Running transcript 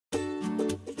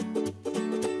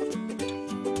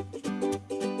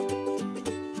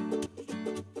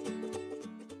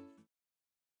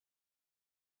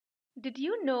Did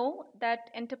you know that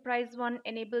EnterpriseOne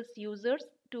enables users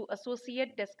to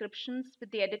associate descriptions with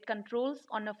the edit controls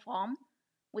on a form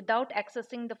without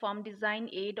accessing the form design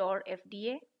aid or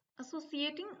FDA?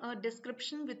 Associating a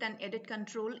description with an edit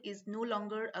control is no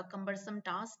longer a cumbersome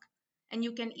task, and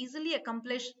you can easily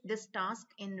accomplish this task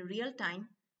in real time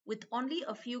with only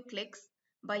a few clicks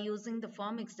by using the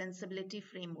form extensibility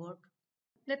framework.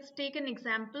 Let's take an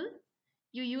example.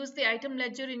 You use the item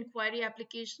ledger inquiry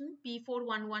application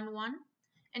P4111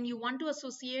 and you want to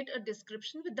associate a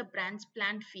description with the branch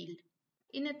planned field.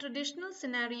 In a traditional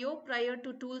scenario, prior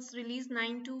to Tools Release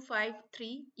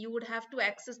 9253, you would have to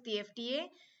access the FDA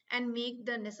and make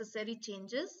the necessary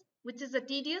changes, which is a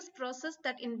tedious process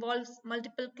that involves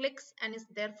multiple clicks and is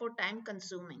therefore time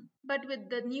consuming. But with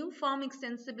the new form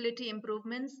extensibility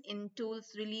improvements in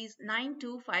Tools Release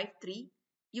 9253,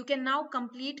 you can now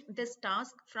complete this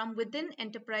task from within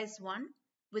EnterpriseOne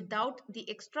without the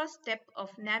extra step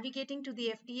of navigating to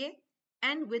the FDA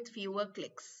and with fewer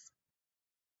clicks.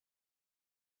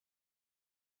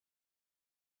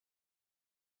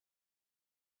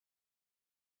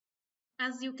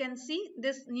 As you can see,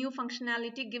 this new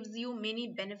functionality gives you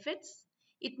many benefits.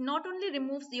 It not only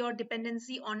removes your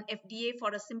dependency on FDA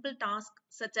for a simple task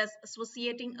such as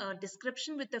associating a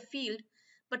description with a field,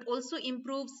 but also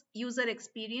improves user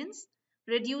experience,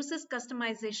 reduces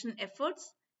customization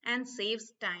efforts, and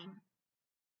saves time.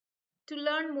 To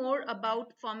learn more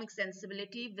about form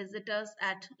extensibility, visit us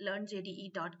at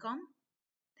learnjde.com.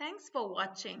 Thanks for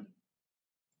watching.